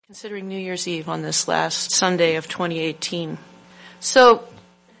considering New Year's Eve on this last Sunday of 2018. So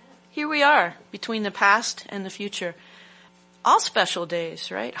here we are, between the past and the future. All special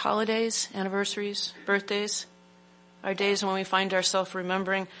days, right? Holidays, anniversaries, birthdays are days when we find ourselves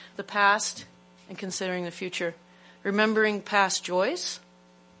remembering the past and considering the future. Remembering past joys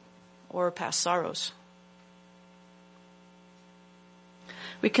or past sorrows.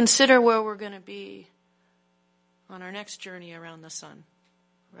 We consider where we're going to be on our next journey around the sun,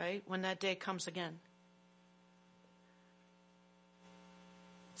 right? When that day comes again.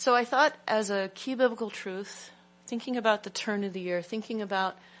 So I thought, as a key biblical truth, thinking about the turn of the year, thinking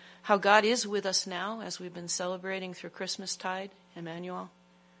about how God is with us now as we've been celebrating through Christmastide, Emmanuel,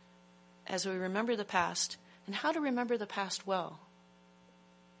 as we remember the past, and how to remember the past well.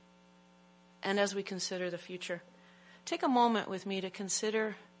 And as we consider the future, take a moment with me to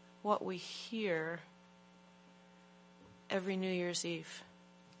consider what we hear every New Year's Eve.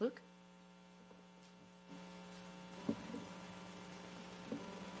 Luke?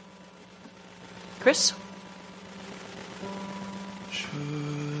 Chris?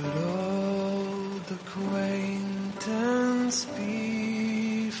 Should old acquaintance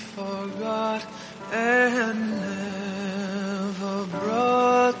be forgot and never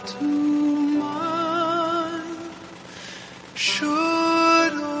brought to mind?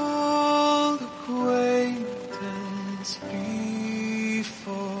 Should old acquaintance be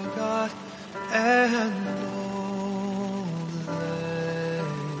forgot and old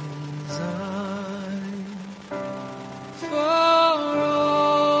lang syne? For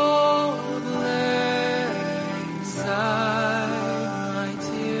old lang syne, my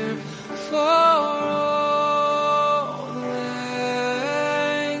dear, for old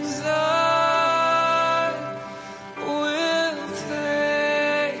lang syne will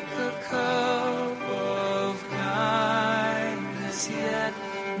take a cup of kindness yet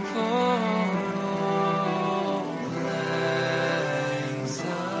for old lang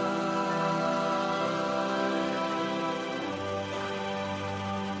syne.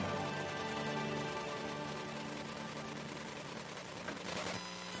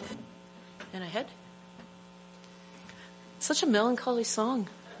 And ahead. Such a melancholy song,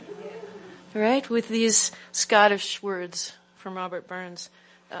 right? With these Scottish words from Robert Burns.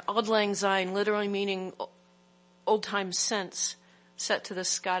 Auld Lang Syne, literally meaning old-time sense, set to the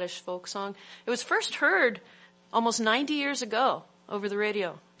Scottish folk song. It was first heard almost 90 years ago over the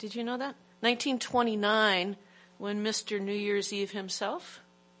radio. Did you know that? 1929, when Mr. New Year's Eve himself,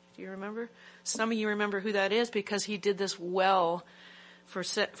 do you remember? Some of you remember who that is because he did this well for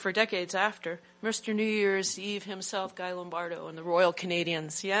decades after. Mr. New Year's Eve himself, Guy Lombardo and the Royal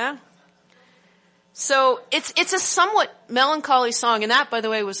Canadians, yeah? So it's a somewhat melancholy song, and that, by the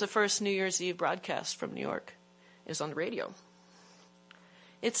way, was the first New Year's Eve broadcast from New York. It was on the radio.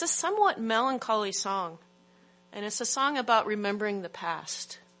 It's a somewhat melancholy song, and it's a song about remembering the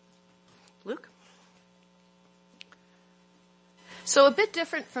past. Luke? So a bit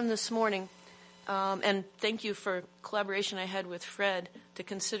different from this morning, and thank you for collaboration I had with Fred to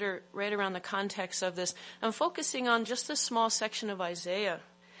consider right around the context of this. I'm focusing on just a small section of Isaiah.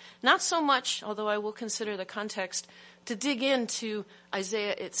 Not so much, although I will consider the context, to dig into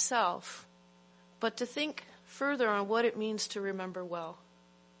Isaiah itself, but to think further on what it means to remember well.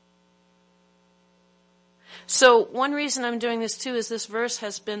 So one reason I'm doing this too is this verse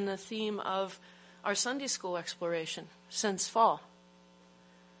has been the theme of our Sunday school exploration since fall,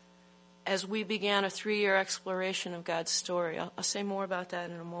 as we began a 3-year exploration of God's story. I'll say more about that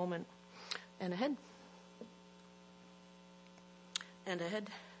in a moment. And ahead. And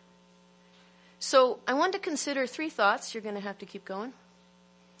ahead. So I want to consider 3 thoughts. You're going to have to keep going.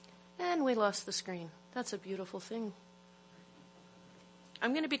 And we lost the screen. That's a beautiful thing.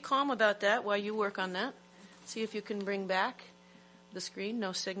 I'm going to be calm about that while you work on that. See if you can bring back the screen.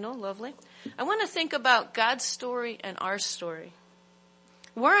 No signal. Lovely. I want to think about God's story and our story.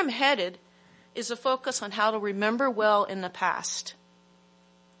 Where I'm headed is a focus on how to remember well in the past,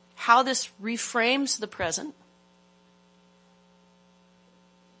 how this reframes the present,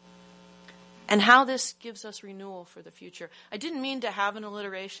 and how this gives us renewal for the future. I didn't mean to have an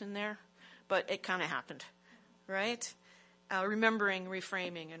alliteration there, but it kind of happened, right? Remembering,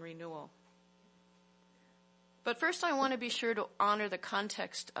 reframing, and renewal. But first I want to be sure to honor the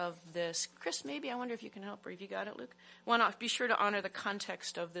context of this. Chris, maybe I wonder if you can help, or if you got it, Luke? I want to be sure to honor the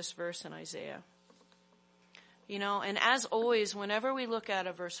context of this verse in Isaiah. You know, and as always, whenever we look at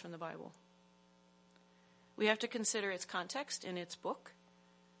a verse from the Bible, we have to consider its context in its book.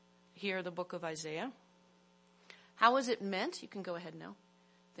 Here, the book of Isaiah. How was it meant? You can go ahead now.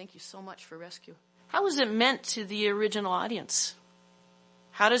 Thank you so much for rescue. How was it meant to the original audience?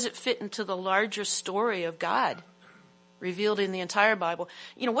 How does it fit into the larger story of God revealed in the entire Bible?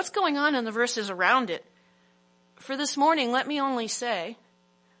 What's going on in the verses around it? For this morning, let me only say,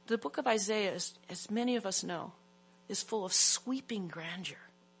 the book of Isaiah, as many of us know, is full of sweeping grandeur.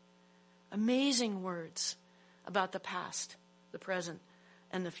 Amazing words about the past, the present,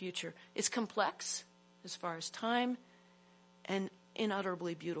 and the future. It's complex as far as time and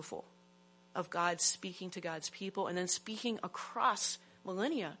unutterably beautiful of God speaking to God's people and then speaking across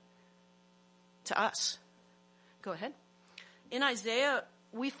millennia to us. Go ahead. In Isaiah,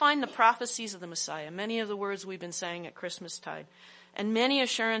 we find the prophecies of the Messiah, many of the words we've been saying at Christmastide, and many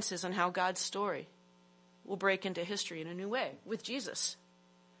assurances on how God's story will break into history in a new way with Jesus.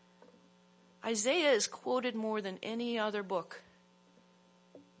 Isaiah is quoted more than any other book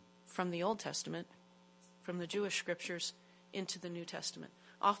from the Old Testament, from the Jewish scriptures, into the New Testament,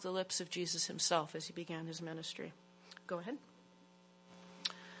 off the lips of Jesus himself as he began his ministry. Go ahead.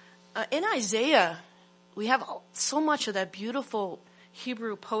 In Isaiah, we have so much of that beautiful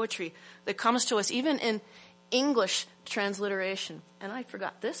Hebrew poetry that comes to us even in English transliteration. And I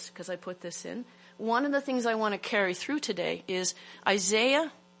forgot this because I put this in. One of the things I want to carry through today is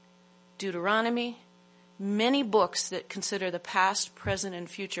Isaiah, Deuteronomy, many books that consider the past, present, and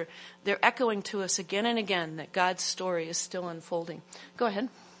future. They're echoing to us again and again that God's story is still unfolding. Go ahead.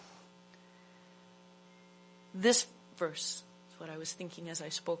 This verse is what I was thinking as I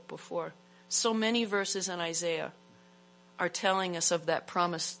spoke before. So many verses in Isaiah are telling us of that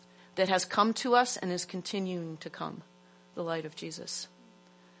promise that has come to us and is continuing to come, the light of Jesus.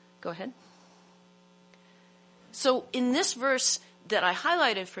 Go ahead. So in this verse that I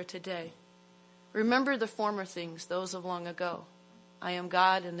highlighted for today, remember the former things, those of long ago. I am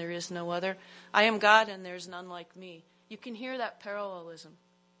God and there is no other. I am God and there is none like me. You can hear that parallelism,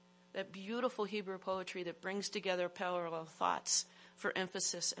 that beautiful Hebrew poetry that brings together parallel thoughts for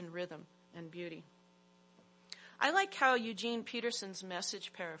emphasis and rhythm and beauty. I like how Eugene Peterson's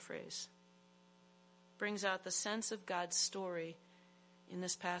Message paraphrase brings out the sense of God's story in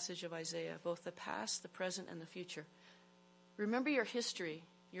this passage of Isaiah, both the past, the present, and the future. Remember your history,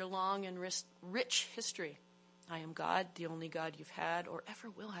 your long and rich history. I am God, the only God you've had or ever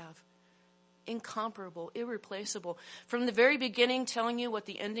will have. Incomparable, irreplaceable. From the very beginning, telling you what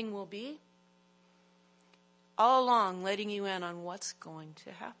the ending will be, all along letting you in on what's going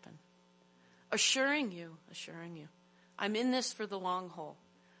to happen. Assuring you, I'm in this for the long haul.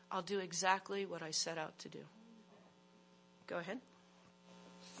 I'll do exactly what I set out to do. Go ahead.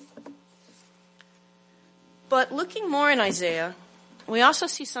 But looking more in Isaiah, we also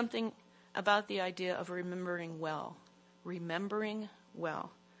see something about the idea of remembering well. Remembering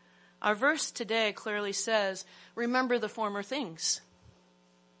well. Our verse today clearly says, remember the former things.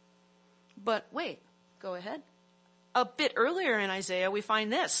 But wait, go ahead. A bit earlier in Isaiah, we find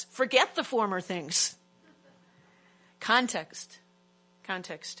this. Forget the former things. Context.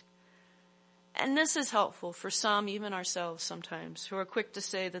 And this is helpful for some, even ourselves sometimes, who are quick to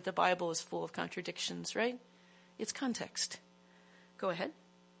say that the Bible is full of contradictions, right? It's context. Go ahead.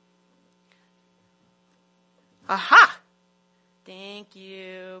 Aha! Thank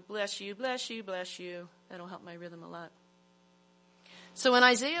you. Bless you, bless you, bless you. That'll help my rhythm a lot. So in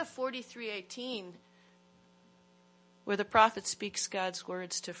Isaiah 43:18, where the prophet speaks God's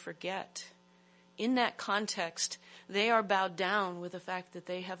words to forget, in that context, they are bowed down with the fact that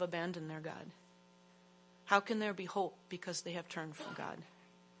they have abandoned their God. How can there be hope because they have turned from God?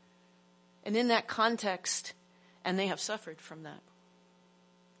 And in that context, and they have suffered from that,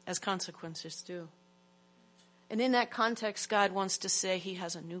 as consequences do. And in that context, God wants to say he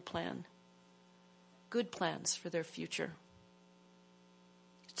has a new plan, good plans for their future,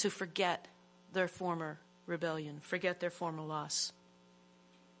 to forget their former rebellion, forget their former loss.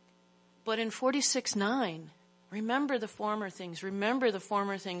 But in 46:9, remember the former things, remember the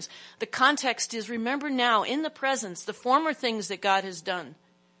former things. The context is remember now, in the presence, the former things that God has done.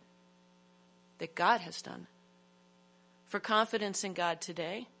 That God has done. For confidence in God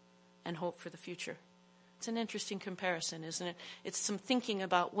today and hope for the future. It's an interesting comparison, isn't it? It's some thinking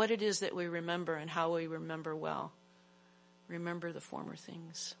about what it is that we remember and how we remember well. Remember the former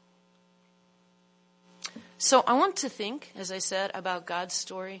things. So I want to think, as I said, about God's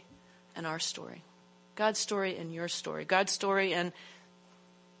story and our story. God's story and your story. God's story and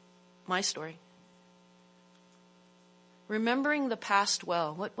my story. Remembering the past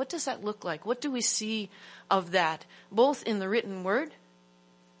well. What does that look like? What do we see of that? Both in the written word,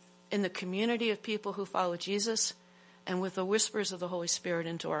 in the community of people who follow Jesus, and with the whispers of the Holy Spirit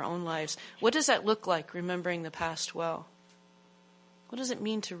into our own lives. What does that look like, remembering the past well? What does it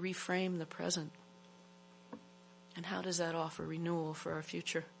mean to reframe the present? And how does that offer renewal for our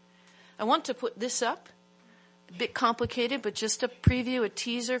future? I want to put this up. A bit complicated, but just a preview, a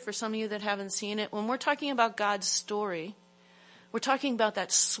teaser for some of you that haven't seen it. When we're talking about God's story, we're talking about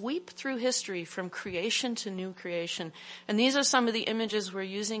that sweep through history from creation to new creation. And these are some of the images we're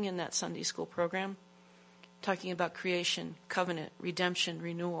using in that Sunday school program. Talking about creation, covenant, redemption,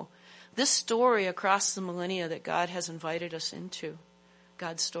 renewal. This story across the millennia that God has invited us into.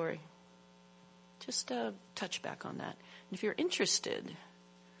 God's story. Just a touch back on that. And if you're interested,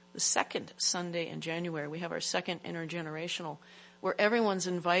 the second Sunday in January, we have our second intergenerational, where everyone's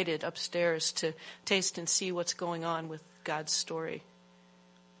invited upstairs to taste and see what's going on with God's story.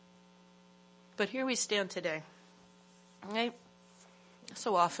 But here we stand today. Right?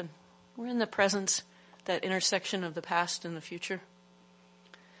 So often, we're in the presence, that intersection of the past and the future.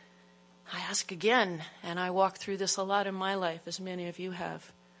 I ask again, and I walk through this a lot in my life, as many of you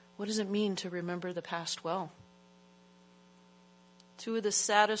have. What does it mean to remember the past well? Two of the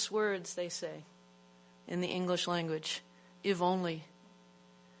saddest words, they say, in the English language, if only.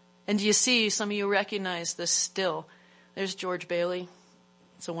 And do you see, some of you recognize this still. There's George Bailey.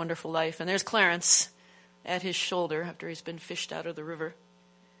 It's a Wonderful Life. And there's Clarence at his shoulder after he's been fished out of the river.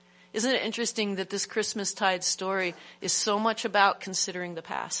 Isn't it interesting that this Christmastide story is so much about considering the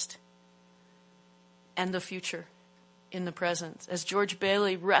past and the future in the present? As George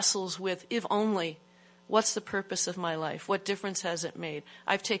Bailey wrestles with, if only, what's the purpose of my life? What difference has it made?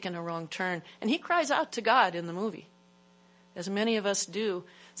 I've taken a wrong turn. And he cries out to God in the movie. As many of us do,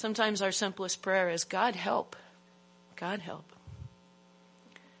 sometimes our simplest prayer is, God help. God help.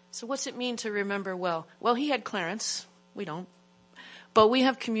 So what's it mean to remember well? Well, he had Clarence. We don't. But we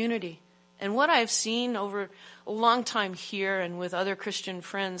have community. And what I've seen over a long time here and with other Christian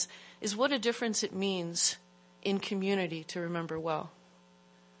friends is what a difference it means in community to remember well.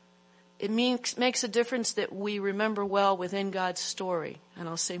 It makes a difference that we remember well within God's story. And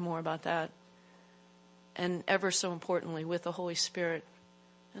I'll say more about that. And ever so importantly, with the Holy Spirit.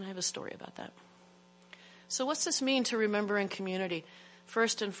 And I have a story about that. So what's this mean to remember in community?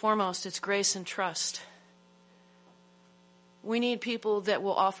 First and foremost, it's grace and trust. We need people that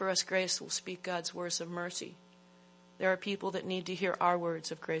will offer us grace, will speak God's words of mercy. There are people that need to hear our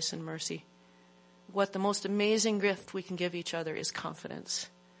words of grace and mercy. What the most amazing gift we can give each other is confidence,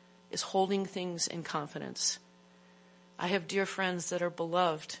 is holding things in confidence. I have dear friends that are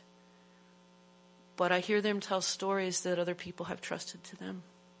beloved, but I hear them tell stories that other people have trusted to them.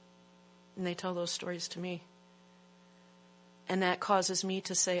 And they tell those stories to me. And that causes me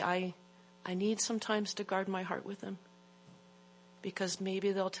to say, I need sometimes to guard my heart with them. Because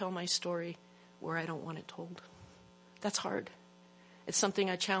maybe they'll tell my story where I don't want it told. That's hard. It's something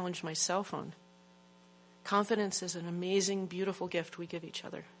I challenge myself on. Confidence is an amazing, beautiful gift we give each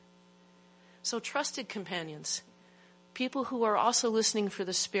other. So trusted companions, people who are also listening for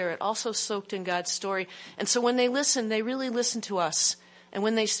the Spirit, also soaked in God's story. And so when they listen, they really listen to us. And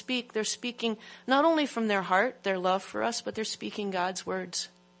when they speak, they're speaking not only from their heart, their love for us, but they're speaking God's words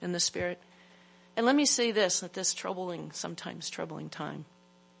in the Spirit. And let me say this, at this sometimes troubling time.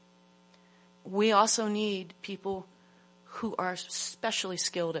 We also need people who are especially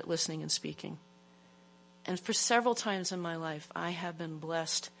skilled at listening and speaking. And for several times in my life, I have been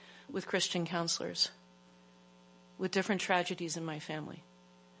blessed with Christian counselors, with different tragedies in my family.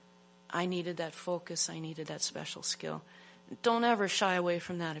 I needed that focus. I needed that special skill. Don't ever shy away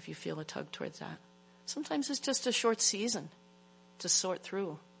from that if you feel a tug towards that. Sometimes it's just a short season to sort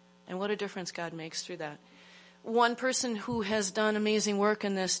through. And what a difference God makes through that. One person who has done amazing work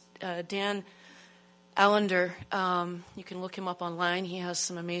in this, Dan Allender, you can look him up online. He has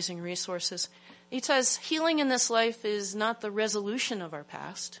some amazing resources. He says, healing in this life is not the resolution of our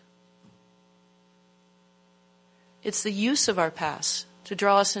past. It's the use of our past to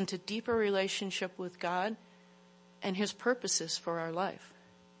draw us into deeper relationship with God and His purposes for our life.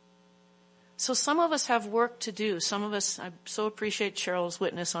 So some of us have work to do. Some of us, I so appreciate Cheryl's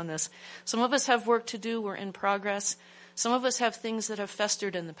witness on this. Some of us have work to do. We're in progress. Some of us have things that have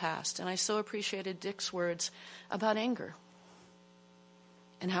festered in the past. And I so appreciated Dick's words about anger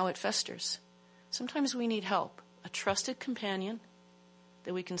and how it festers. Sometimes we need help. A trusted companion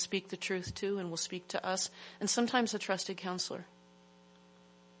that we can speak the truth to and will speak to us. And sometimes a trusted counselor.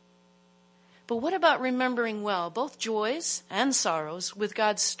 But what about remembering well, both joys and sorrows with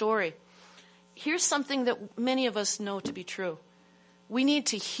God's story? Here's something that many of us know to be true. We need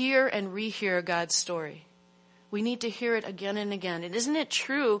to hear and rehear God's story. We need to hear it again and again. And isn't it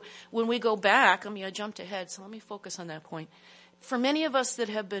true when we go back? I jumped ahead, so let me focus on that point. For many of us that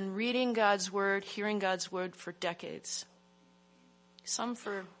have been reading God's Word, hearing God's Word for decades, some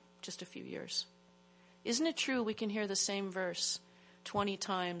for just a few years, Isn't it true we can hear the same verse 20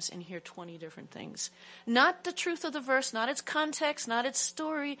 times and hear 20 different things? Not the truth of the verse, not its context, not its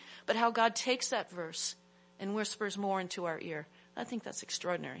story, but how God takes that verse and whispers more into our ear. I think that's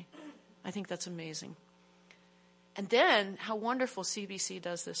extraordinary. I think that's amazing. And then how wonderful CBC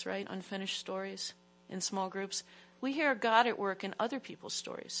does this, right? Unfinished stories in small groups. We hear God at work in other people's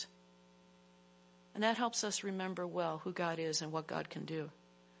stories. And that helps us remember well who God is and what God can do.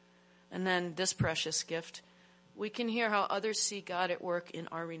 And then this precious gift, we can hear how others see God at work in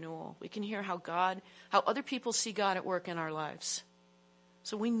our renewal. We can hear how other people see God at work in our lives.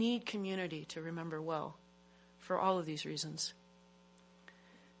 So we need community to remember well for all of these reasons.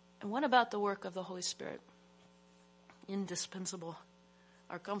 And what about the work of the Holy Spirit? Indispensable.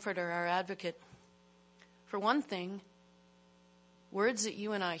 Our comforter, our advocate. For one thing, words that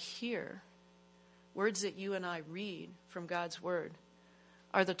you and I hear, words that you and I read from God's Word,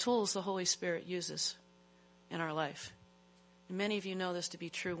 are the tools the Holy Spirit uses in our life. And many of you know this to be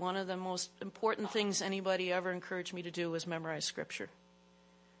true. One of the most important things anybody ever encouraged me to do was memorize Scripture.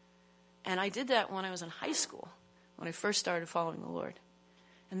 And I did that when I was in high school, when I first started following the Lord.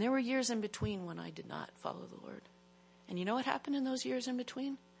 And there were years in between when I did not follow the Lord. And you know what happened in those years in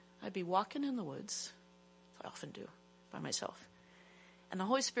between? I'd be walking in the woods, as I often do, by myself. And the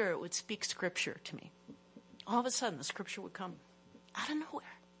Holy Spirit would speak Scripture to me. All of a sudden, the Scripture would come out of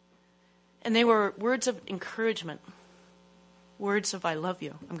nowhere. And they were words of encouragement, words of I love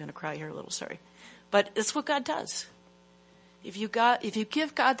you. I'm going to cry here a little, sorry. But it's what God does. If you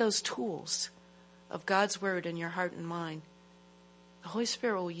give God those tools of God's Word in your heart and mind, the Holy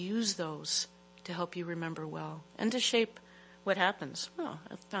Spirit will use those to help you remember well and to shape what happens. Oh,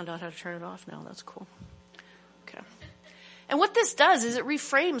 I found out how to turn it off now. That's cool. Okay. And what this does is it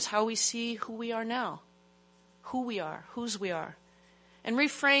reframes how we see who we are now, who we are, whose we are. And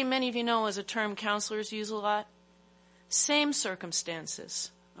reframe, many of you know, is a term counselors use a lot. Same circumstances,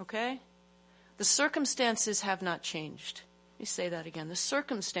 okay? The circumstances have not changed. Let me say that again. The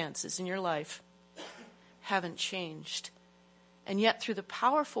circumstances in your life haven't changed. And yet, through the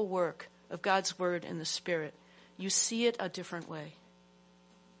powerful work of God's Word and the Spirit, you see it a different way.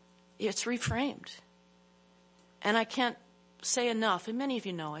 It's reframed. And I can't say enough, and many of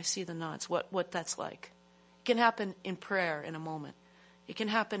you know, I see the nods, what that's like. It can happen in prayer in a moment. It can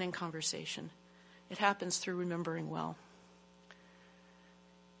happen in conversation. It happens through remembering well.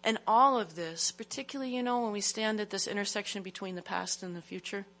 And all of this, particularly, when we stand at this intersection between the past and the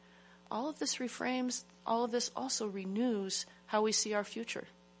future, all of this reframes, all of this also renews how we see our future.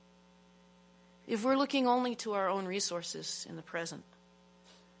 If we're looking only to our own resources in the present,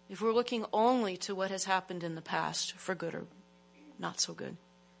 if we're looking only to what has happened in the past, for good or not so good,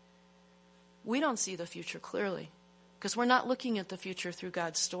 we don't see the future clearly. Because we're not looking at the future through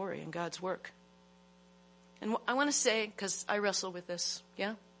God's story and God's work. And I want to say, because I wrestle with this,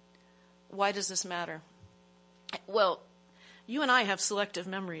 yeah? Why does this matter? Well, you and I have selective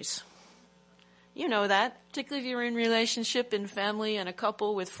memories. You know that, particularly if you're in relationship, in family, and a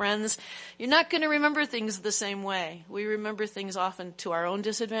couple with friends. You're not going to remember things the same way. We remember things often to our own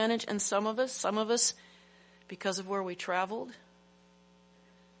disadvantage, and some of us, because of where we traveled,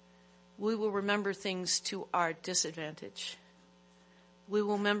 we will remember things to our disadvantage. We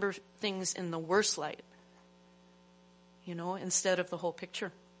will remember things in the worst light, instead of the whole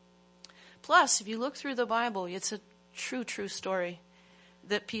picture. Plus, if you look through the Bible, it's a true story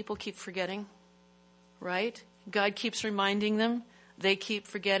that people keep forgetting, right? God keeps reminding them. They keep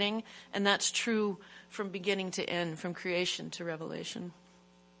forgetting. And that's true from beginning to end, from creation to Revelation.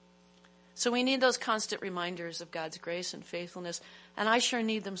 So we need those constant reminders of God's grace and faithfulness. And I sure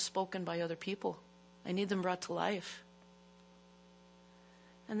need them spoken by other people. I need them brought to life.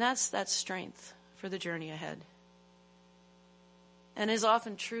 And that's that strength for the journey ahead. And is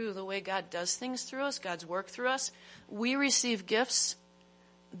often true, the way God does things through us, God's work through us, we receive gifts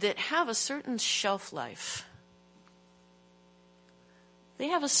that have a certain shelf life. They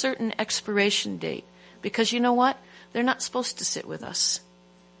have a certain expiration date. Because you know what? They're not supposed to sit with us.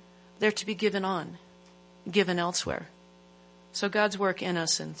 They're to be given elsewhere. So God's work in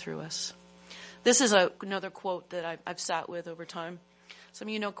us and through us. This is another quote that I've sat with over time. Some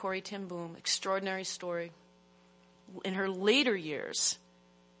of you know Corrie ten Boom, extraordinary story. In her later years,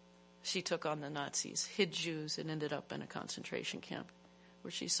 she took on the Nazis, hid Jews, and ended up in a concentration camp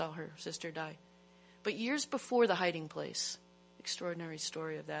where she saw her sister die. But years before the hiding place, extraordinary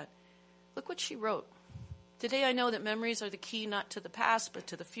story of that, look what she wrote. Today I know that memories are the key not to the past but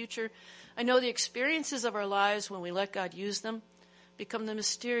to the future. I know the experiences of our lives, when we let God use them, become the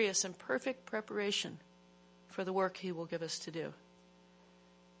mysterious and perfect preparation for the work He will give us to do.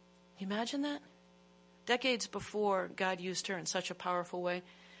 Can you imagine that? decades before God used her in such a powerful way,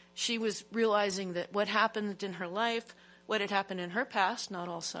 she was realizing that what happened in her life, what had happened in her past, not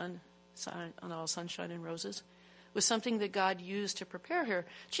all sunshine and roses, was something that God used to prepare her.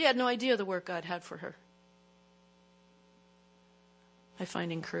 She had no idea the work God had for her. I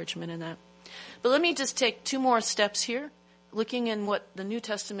find encouragement in that. But let me just take 2 more steps here, looking in what the New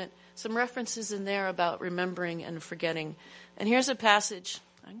Testament, some references in there about remembering and forgetting. And here's a passage.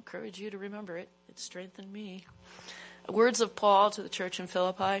 I encourage you to remember it. It strengthened me. Words of Paul to the church in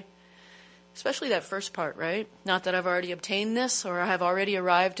Philippi, especially that first part, right? Not that I've already obtained this or I have already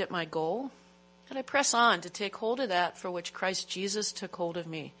arrived at my goal, but I press on to take hold of that for which Christ Jesus took hold of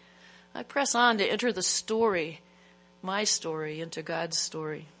me. I press on to enter the story, my story, into God's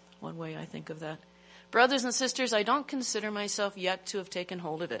story. One way I think of that. Brothers and sisters, I don't consider myself yet to have taken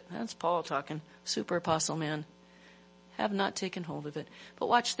hold of it. That's Paul talking, super apostle man. Have not taken hold of it. But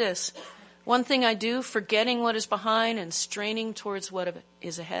watch this. One thing I do, forgetting what is behind and straining towards what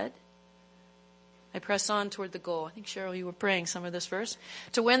is ahead, I press on toward the goal. I think, Cheryl, you were praying some of this verse.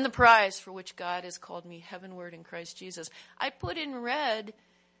 To win the prize for which God has called me heavenward in Christ Jesus. I put in red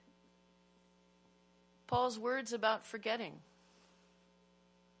Paul's words about forgetting.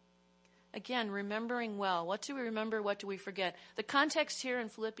 Again, remembering well. What do we remember? What do we forget? The context here in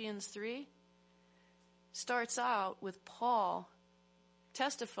Philippians 3 starts out with Paul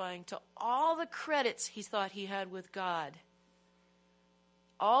testifying to all the credits he thought he had with God.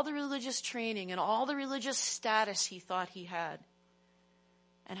 All the religious training and all the religious status he thought he had.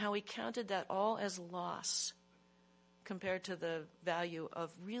 And how he counted that all as loss compared to the value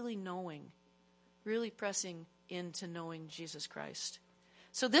of really knowing, really pressing into knowing Jesus Christ.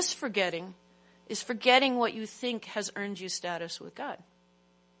 So this forgetting is forgetting what you think has earned you status with God.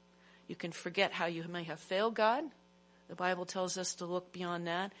 You can forget how you may have failed God. The Bible tells us to look beyond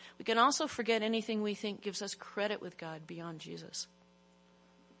that. We can also forget anything we think gives us credit with God beyond Jesus.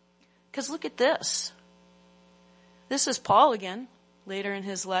 Because look at this. This is Paul again, later in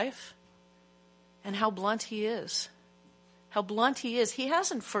his life. And how blunt he is. How blunt he is. He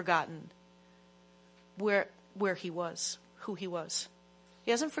hasn't forgotten where he was, who he was.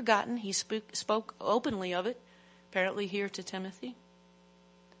 He hasn't forgotten. He spoke openly of it, apparently here to Timothy.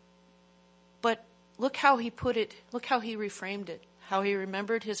 But look how he put it, look how he reframed it, how he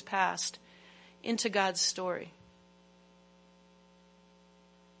remembered his past into God's story.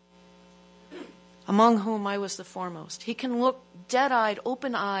 Among whom I was the foremost. He can look dead-eyed,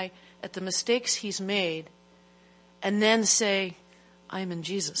 open-eyed at the mistakes he's made and then say, I'm in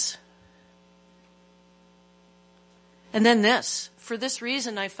Jesus. And then this, for this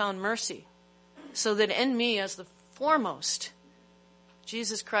reason I found mercy, so that in me as the foremost,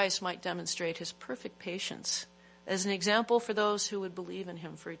 Jesus Christ might demonstrate his perfect patience as an example for those who would believe in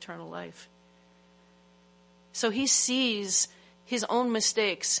him for eternal life. So he sees his own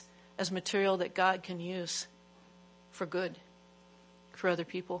mistakes as material that God can use for good, for other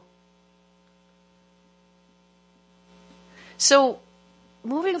people. So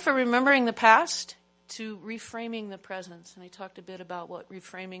moving from remembering the past to reframing the present. And I talked a bit about what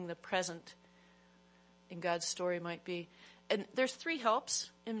reframing the present in God's story might be. And there's 3 helps.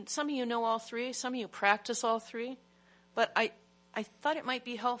 And some of you know all 3. Some of you practice all 3. But I thought it might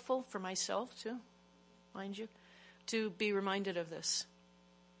be helpful for myself too, mind you, to be reminded of this.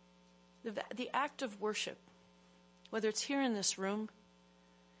 The act of worship, whether it's here in this room,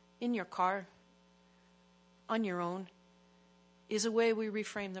 in your car, on your own, is a way we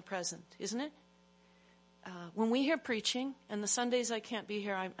reframe the present, isn't it? When we hear preaching, and the Sundays I can't be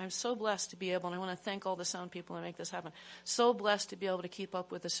here, I'm so blessed to be able, and I want to thank all the sound people that make this happen, so blessed to be able to keep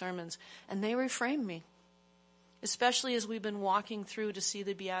up with the sermons. And they reframe me, especially as we've been walking through to see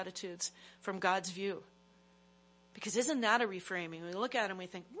the Beatitudes from God's view. Because isn't that a reframing? We look at them, we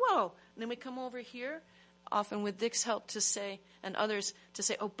think, whoa, and then we come over here, often with Dick's help to say, and others to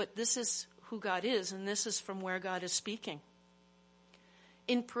say, oh, but this is who God is, and this is from where God is speaking.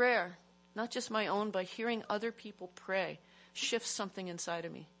 In prayer, not just my own, but hearing other people pray shifts something inside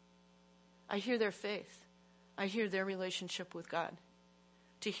of me. I hear their faith. I hear their relationship with God.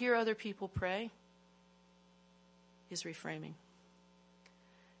 To hear other people pray is reframing.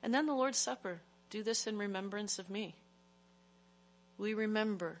 And then the Lord's Supper. Do this in remembrance of me. We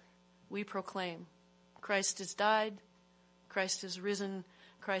remember, we proclaim. Christ has died, Christ has risen,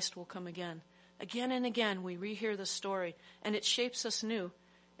 Christ will come again. Again and again we rehear the story, and it shapes us new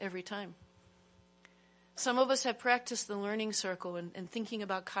every time. Some of us have practiced the learning circle and thinking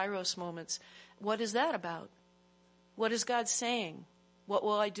about Kairos moments. What is that about? What is God saying? What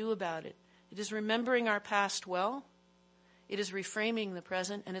will I do about it? It is remembering our past well. It is reframing the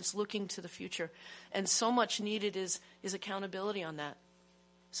present, and it's looking to the future. And so much needed is accountability on that.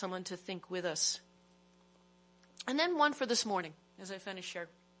 Someone to think with us. And then one for this morning, as I finish here.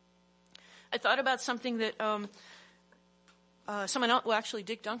 I thought about something that someone else, well, actually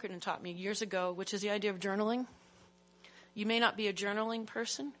Dick Dunkerton taught me years ago, which is the idea of journaling. You may not be a journaling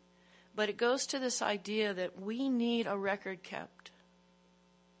person, but it goes to this idea that we need a record kept.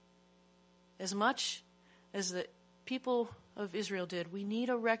 As much as the people of Israel did, we need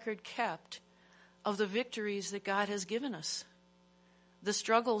a record kept of the victories that God has given us, the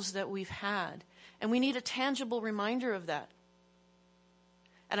struggles that we've had, and we need a tangible reminder of that.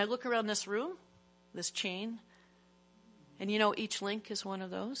 And I look around this room, this chain, and each link is one of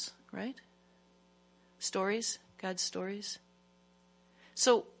those, right? Stories, God's stories.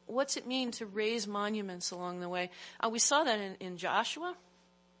 So what's it mean to raise monuments along the way? We saw that in Joshua.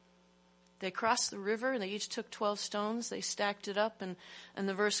 They crossed the river, and they each took 12 stones. They stacked it up, and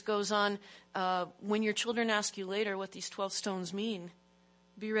the verse goes on, when your children ask you later what these 12 stones mean,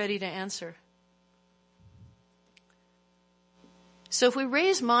 be ready to answer. So if we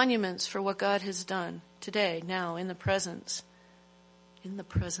raise monuments for what God has done today, now, in the present,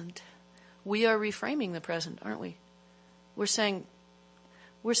 we are reframing the present, aren't we? We're saying,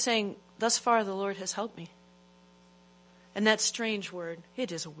 thus far the Lord has helped me. And that strange word,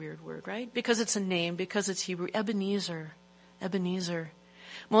 it is a weird word, right? Because it's a name, because it's Hebrew. Ebenezer.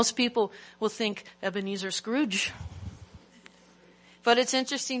 Most people will think Ebenezer Scrooge. But it's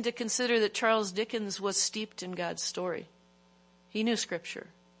interesting to consider that Charles Dickens was steeped in God's story. He knew Scripture.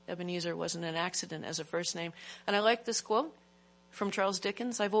 Ebenezer wasn't an accident as a first name. And I like this quote from Charles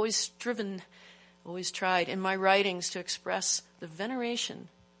Dickens. I've always tried in my writings to express the veneration,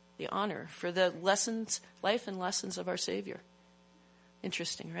 the honor for the lessons, life and lessons of our Savior.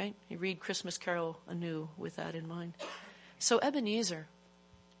 Interesting, right? You read Christmas Carol anew with that in mind. So Ebenezer,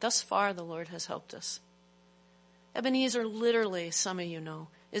 thus far the Lord has helped us. Ebenezer, literally, some of you know,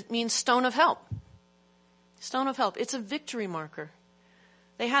 it means stone of help. Stone of help. It's a victory marker.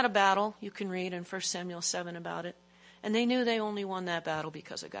 They had a battle. You can read in 1 Samuel 7 about it. And they knew they only won that battle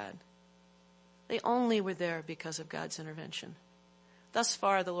because of God. They only were there because of God's intervention. Thus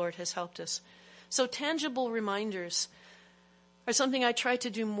far, the Lord has helped us. So tangible reminders are something I try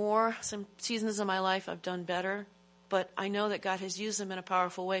to do more. Some seasons of my life I've done better. But I know that God has used them in a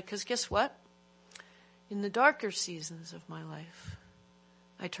powerful way. Because guess what? In the darker seasons of my life,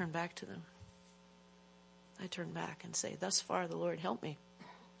 I turn back to them. I turn back and say, thus far the Lord helped me.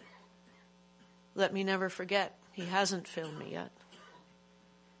 Let me never forget. He hasn't failed me yet.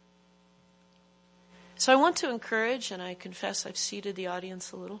 So I want to encourage, and I confess I've seated the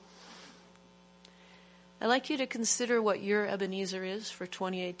audience a little. I'd like you to consider what your Ebenezer is for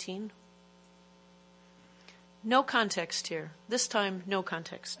 2018. No context here. This time, no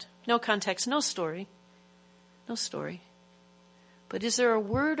context. No context, no story. No story. But is there a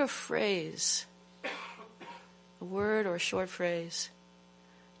word or phrase, a word or a short phrase,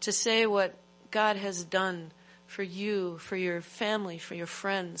 to say what God has done for you, for your family, for your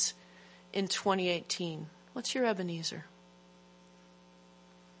friends in 2018? What's your Ebenezer?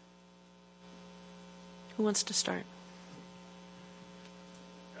 Who wants to start?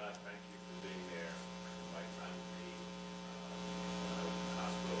 God, thank you for being there right time with me when I was in the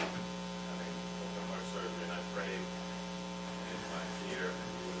hospital having open heart surgery, and I prayed in my theater,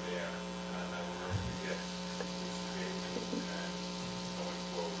 and you were there, and I will never forget what you gave me and going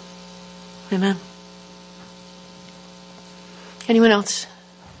forward. Amen. Anyone else?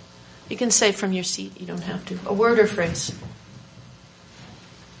 You can say from your seat. You don't have to. A word or phrase.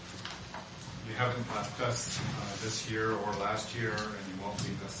 You haven't left us this year or last year, and you won't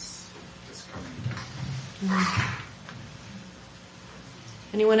leave us this coming year.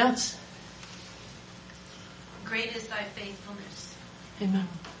 Anyone else? Great is thy faithfulness. Amen.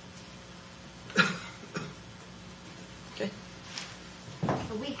 Okay.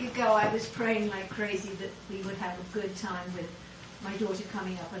 A week ago, I was praying like crazy that we would have a good time with my daughter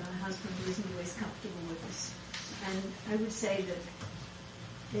coming up and my husband who isn't always comfortable with us. And I would say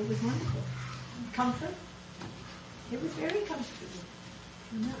that it was wonderful. Comfort. It was very comfortable.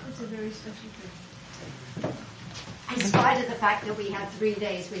 And that was a very special thing. In spite of the fact that we had 3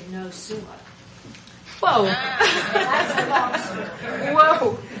 days with no sewer. Whoa. That's a long story.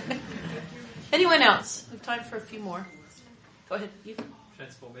 Whoa. Anyone else? We have time for a few more. Go ahead. You.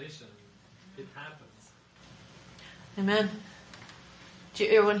 Transformation. It happens. Amen.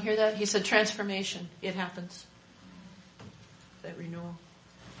 Did everyone hear that? He said transformation. It happens. That renewal.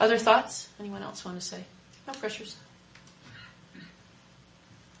 Other thoughts? Anyone else want to say? No pressures.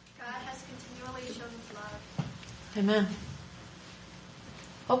 God has continually shown his love. Amen.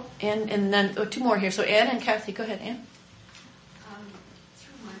 Oh, Ann, and then two more here. So Ann and Kathy, go ahead, Ann.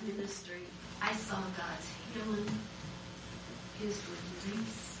 Through my ministry, I saw God's healing, His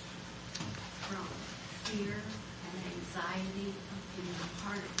release from fear and anxiety in the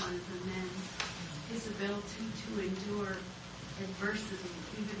heart of one of the men, His ability to endure adversity,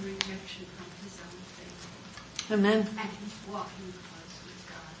 even rejection from His own family. Amen. And He's walking close with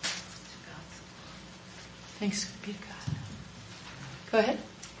God. To God's glory. Thanks be to God. Go ahead.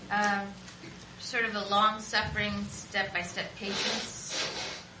 Sort of a long-suffering, step-by-step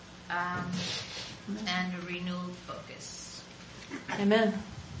patience, and a renewed focus. Amen.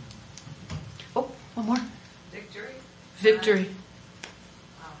 Oh, one more. Victory. Victory.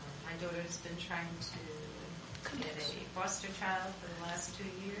 My daughter's been trying to get a foster child for the last 2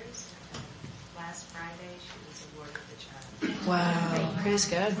 years. And last Friday, she was awarded the child. Wow. Praise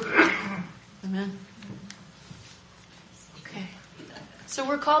God. Amen. Okay. So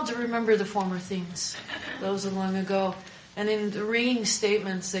we're called to remember the former things, those of long ago. And in the ringing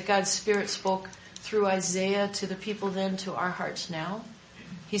statements that God's Spirit spoke through Isaiah to the people then, to our hearts now,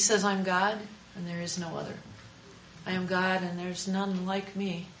 He says, I'm God and there is no other. I am God and there's none like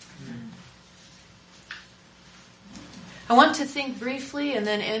me. I want to think briefly and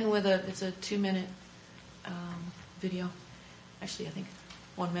then end with it's a 2-minute video. Actually, I think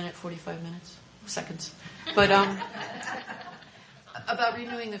 1 minute, 45 seconds. But about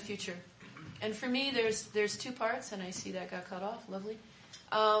renewing the future. And for me, there's two parts, and I see that got cut off. Lovely.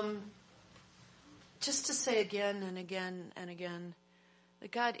 Just to say again and again and again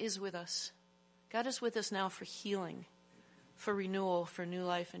that God is with us. God is with us now for healing, for renewal, for new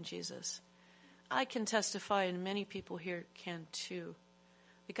life in Jesus. I can testify, and many people here can too,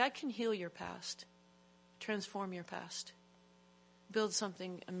 that God can heal your past, transform your past, build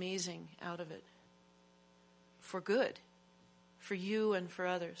something amazing out of it, for good, for you and for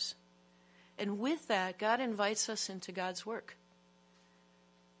others. And with that, God invites us into God's work.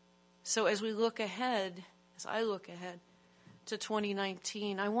 So as we look ahead, as I look ahead to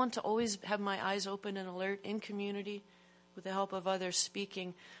 2019, I want to always have my eyes open and alert in community with the help of others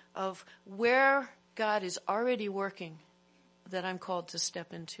speaking of where God is already working that I'm called to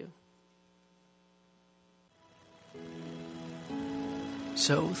step into.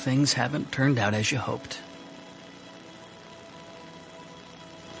 So things haven't turned out as you hoped.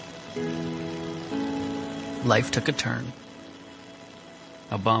 Life took a turn.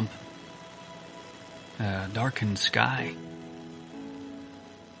 A bump. A darkened sky.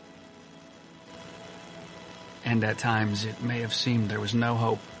 And at times it may have seemed there was no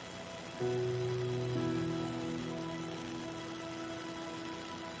hope.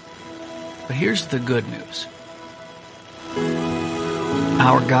 But here's the good news.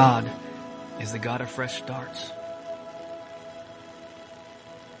 Our God is the God of fresh starts.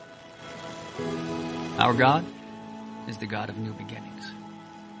 Our God is the God of new beginnings.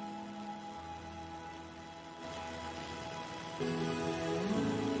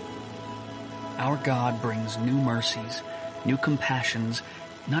 Our God brings new mercies, new compassions,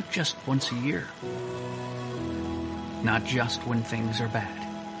 not just once a year, not just when things are bad,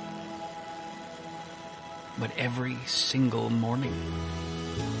 but every single morning.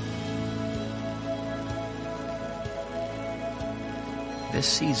 This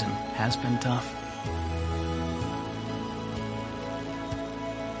season has been tough.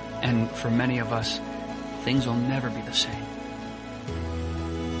 And for many of us, things will never be the same.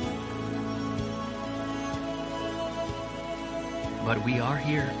 But we are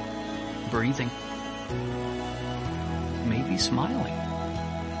here, breathing, maybe smiling,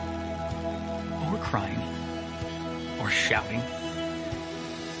 or crying, or shouting,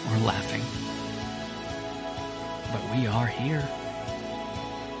 or laughing. But we are here,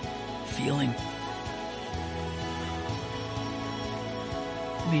 feeling,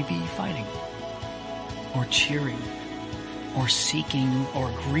 maybe fighting, or cheering, or seeking,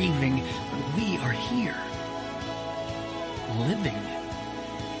 or grieving, but we are here, living.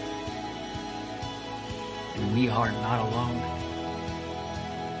 And we are not alone.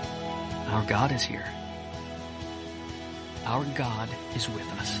 Our God is here. Our God is with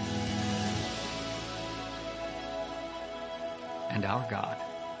us. And our God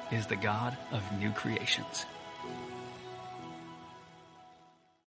is the God of new creations.